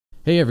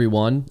Hey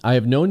everyone, I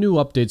have no new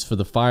updates for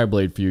the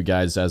Fireblade for you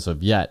guys as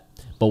of yet,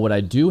 but what I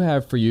do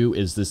have for you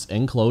is this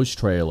enclosed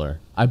trailer.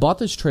 I bought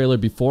this trailer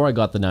before I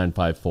got the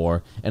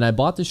 954, and I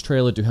bought this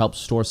trailer to help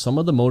store some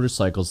of the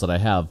motorcycles that I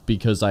have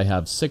because I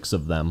have 6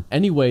 of them.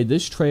 Anyway,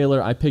 this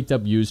trailer I picked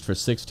up used for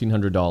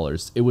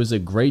 $1,600. It was a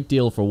great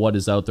deal for what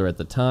is out there at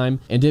the time,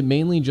 and it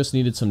mainly just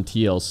needed some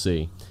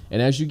TLC.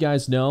 And as you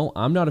guys know,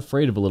 I'm not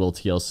afraid of a little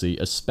TLC,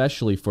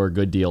 especially for a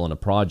good deal on a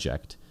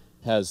project.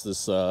 Has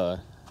this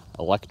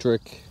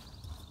electric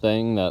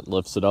thing that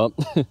lifts it up.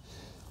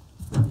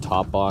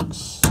 Top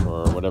box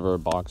or whatever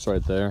box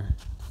right there.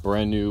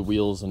 Brand new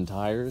wheels and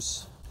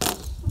tires.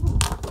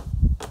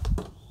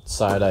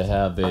 Side I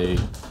have a,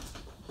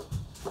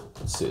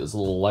 let's see, there's a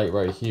little light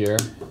right here.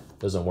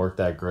 Doesn't work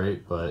that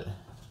great, but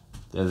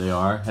there they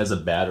are. Has a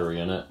battery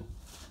in it.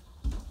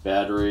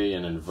 Battery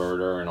and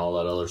inverter and all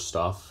that other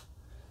stuff.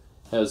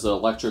 Has an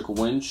electric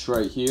winch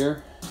right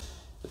here.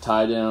 The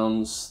tie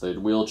downs, the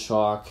wheel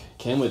chock.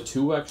 Came with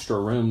 2 extra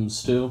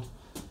rims too.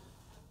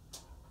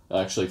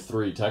 Actually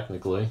 3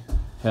 technically.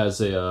 Has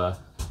a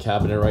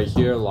cabinet right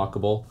here,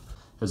 lockable.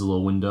 Has a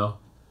little window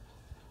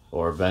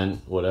or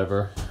vent,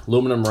 whatever.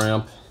 Aluminum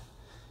ramp.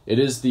 It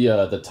is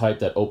the type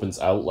that opens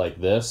out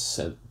like this,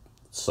 and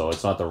so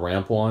it's not the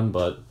ramp one,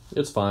 but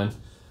it's fine.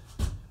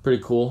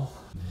 Pretty cool.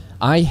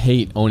 I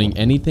hate owning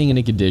anything in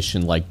a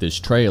condition like this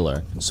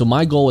trailer, so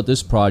my goal with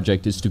this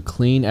project is to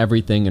clean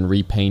everything and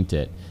repaint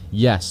it.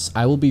 Yes,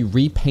 I will be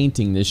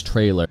repainting this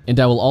trailer, and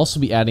I will also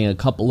be adding a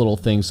couple little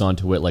things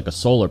onto it like a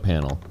solar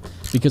panel.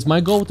 Because my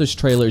goal with this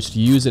trailer is to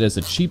use it as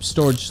a cheap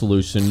storage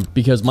solution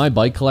because my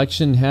bike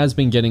collection has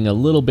been getting a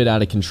little bit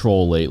out of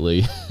control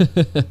lately.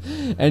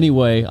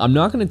 Anyway, I'm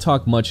not going to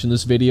talk much in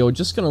this video,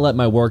 just going to let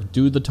my work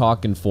do the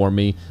talking for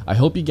me. I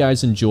hope you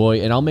guys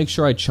enjoy, and I'll make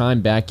sure I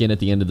chime back in at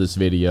the end of this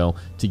video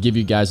to give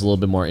you guys a little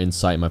bit more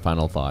insight and my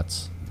final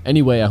thoughts.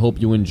 Anyway, I hope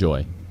you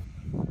enjoy.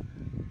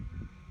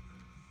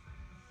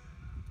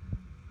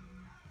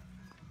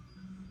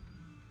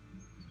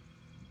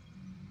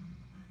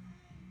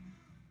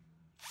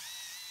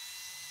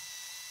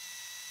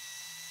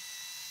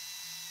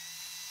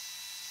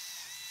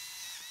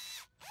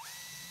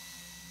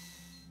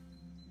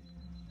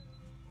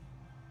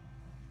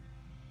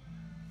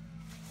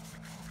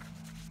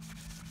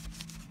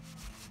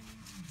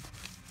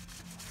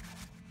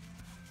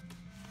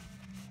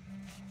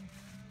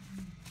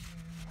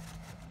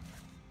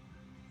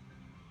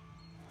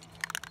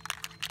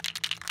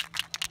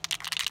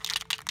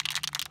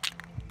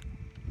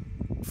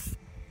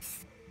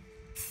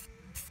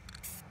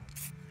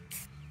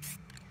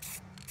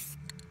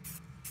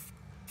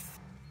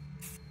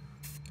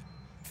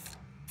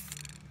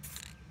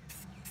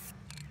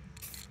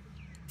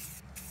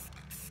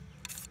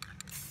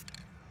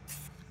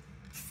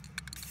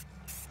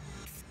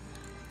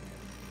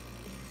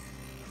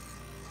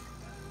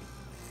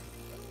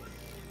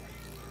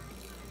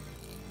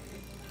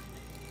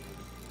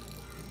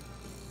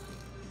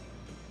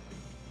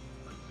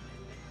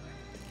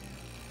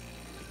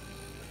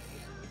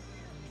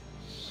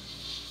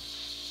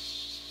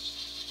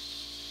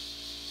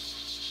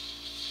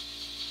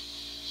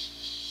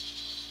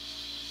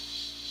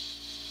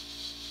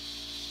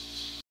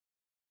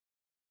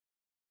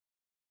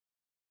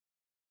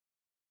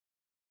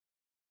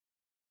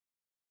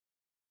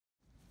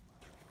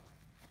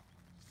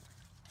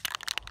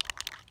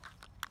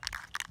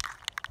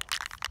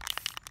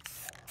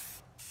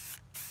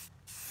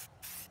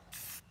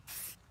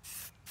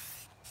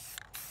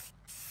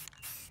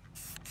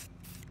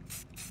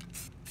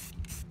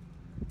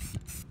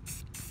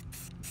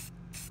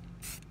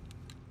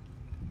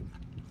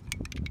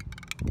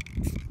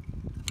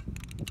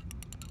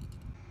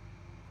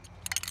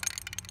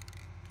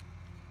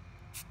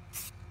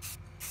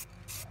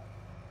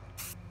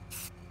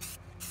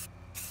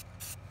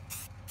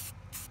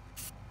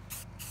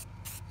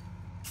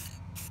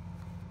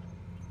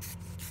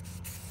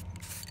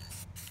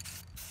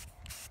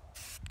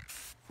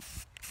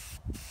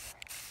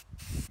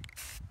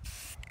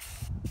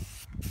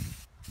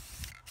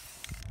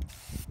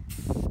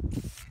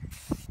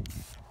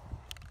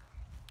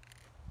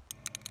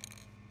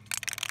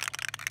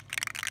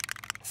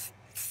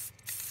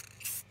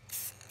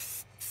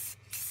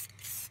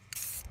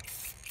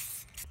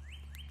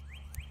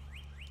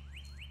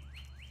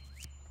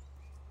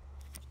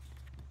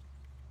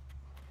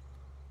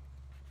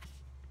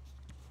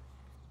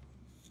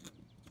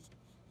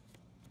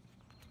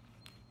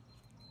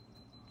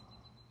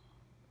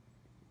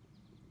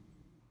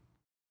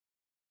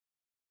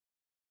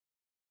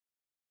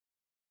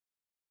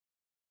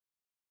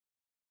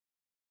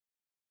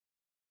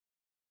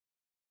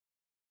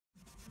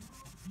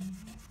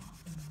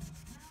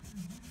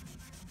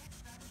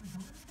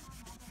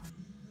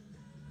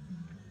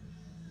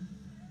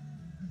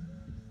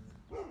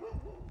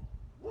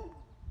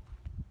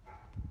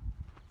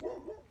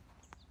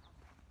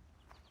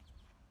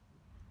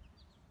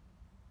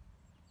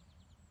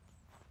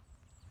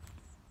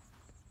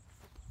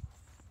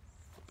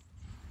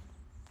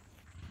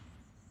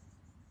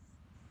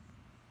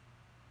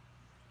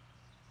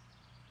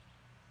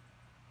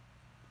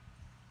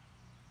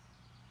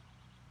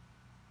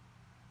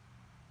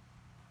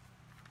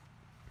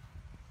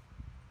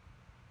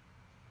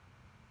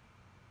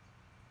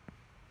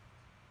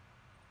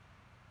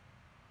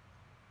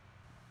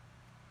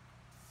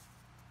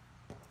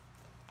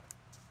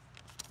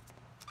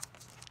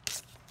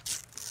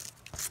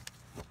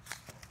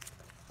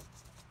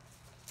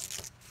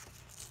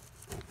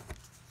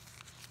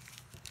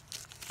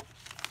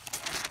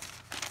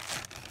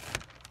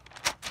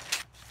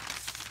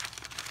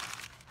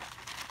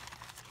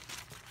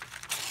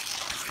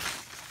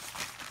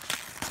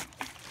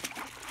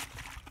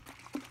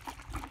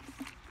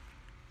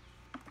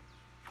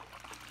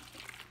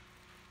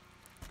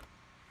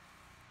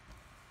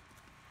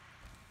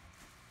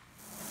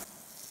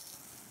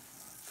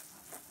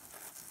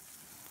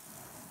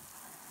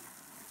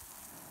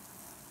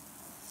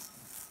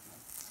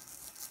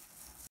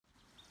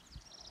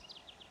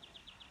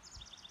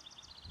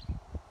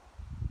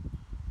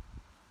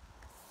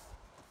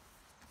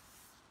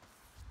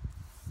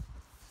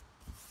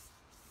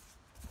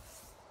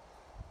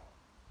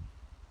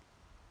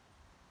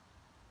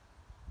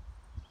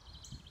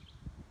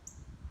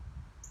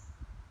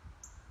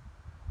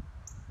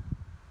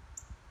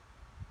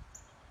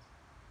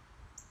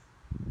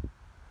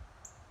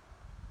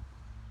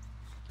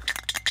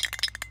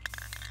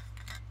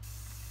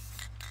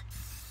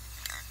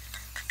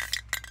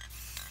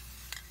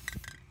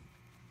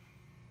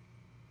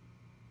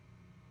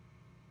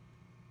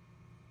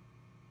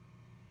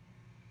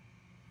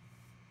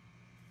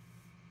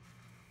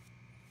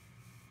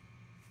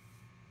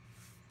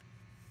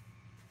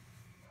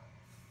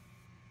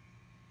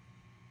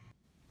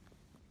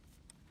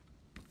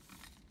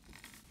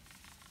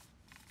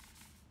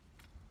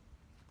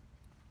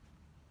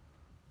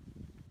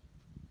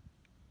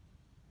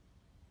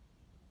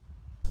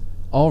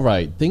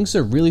 Alright, things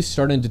are really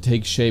starting to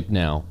take shape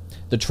now.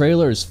 The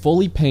trailer is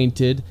fully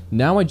painted,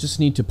 now I just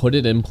need to put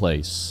it in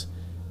place.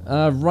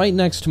 Right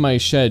next to my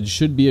shed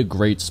should be a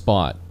great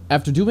spot.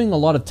 After doing a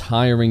lot of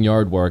tiring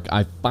yard work,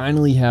 I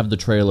finally have the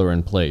trailer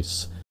in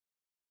place.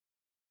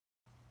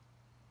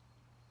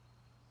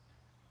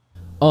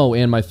 Oh,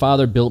 and my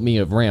father built me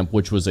a ramp,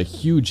 which was a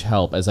huge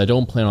help as I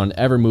don't plan on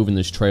ever moving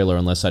this trailer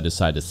unless I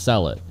decide to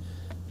sell it.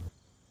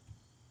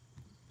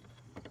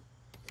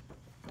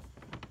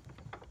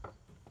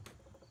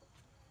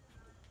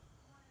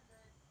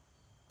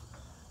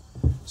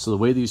 So the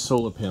way these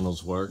solar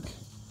panels work,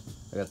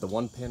 I got the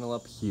one panel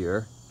up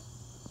here,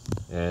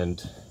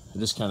 and I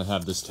just kind of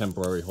have this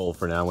temporary hole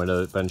for now. I'm going to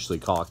eventually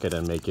caulk it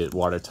and make it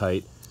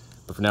watertight,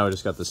 but for now I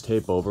just got this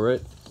tape over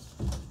it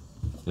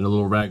and a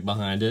little rag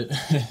behind it.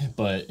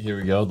 But here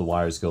we go, the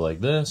wires go like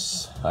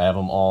this. I have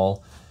them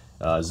all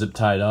zip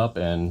tied up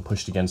and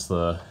pushed against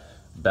the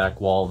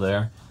back wall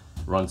there.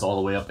 Runs all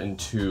the way up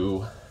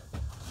into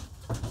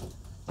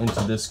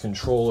this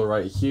controller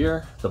right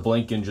here. The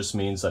blinking just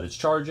means that it's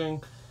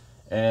charging,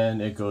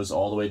 and it goes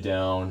all the way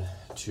down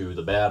to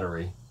the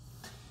battery.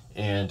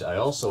 And I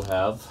also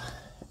have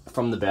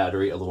from the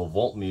battery a little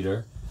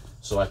voltmeter,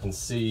 so I can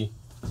see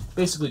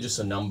basically just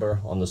a number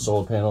on the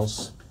solar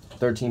panels.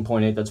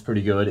 13.8, that's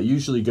pretty good. It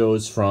usually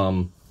goes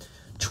from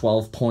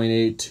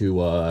 12.8 to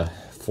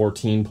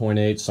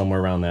 14.8, somewhere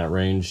around that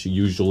range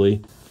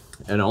usually.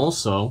 And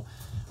also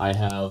I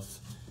have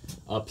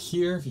up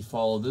here, if you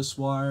follow this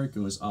wire, it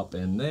goes up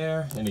in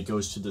there and it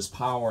goes to this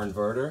power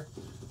inverter,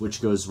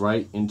 which goes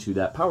right into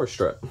that power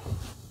strip.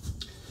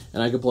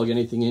 And I can plug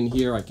anything in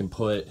here. I can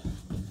put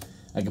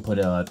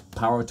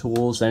power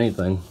tools,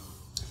 anything.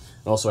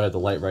 Also I have the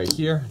light right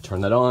here. Turn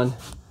that on.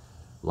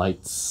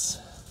 Lights.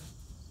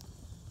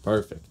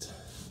 Perfect.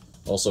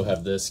 Also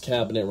have this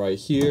cabinet right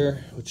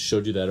here, which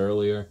showed you that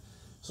earlier.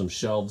 Some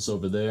shelves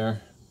over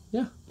there.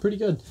 Yeah, pretty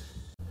good.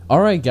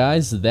 Alright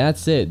guys,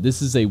 that's it.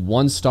 This is a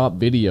one-stop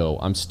video.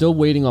 I'm still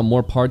waiting on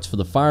more parts for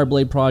the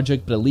Fireblade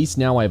project, but at least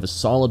now I have a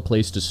solid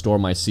place to store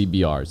my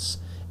CBRs.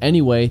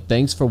 Anyway,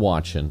 thanks for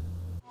watching.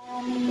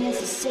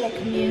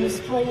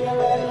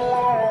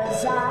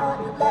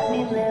 Let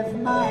me live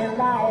my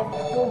life,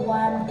 the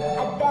one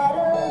I'd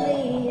better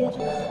lead.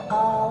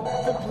 All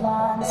the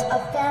blondes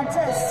of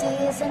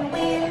fantasies, and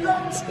we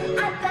looked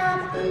at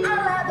them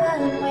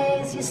 11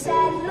 ways. You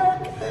said,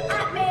 look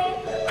at me,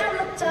 I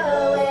looked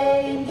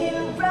away, and you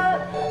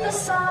wrote the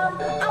song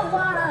I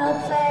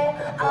wanna play.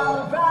 All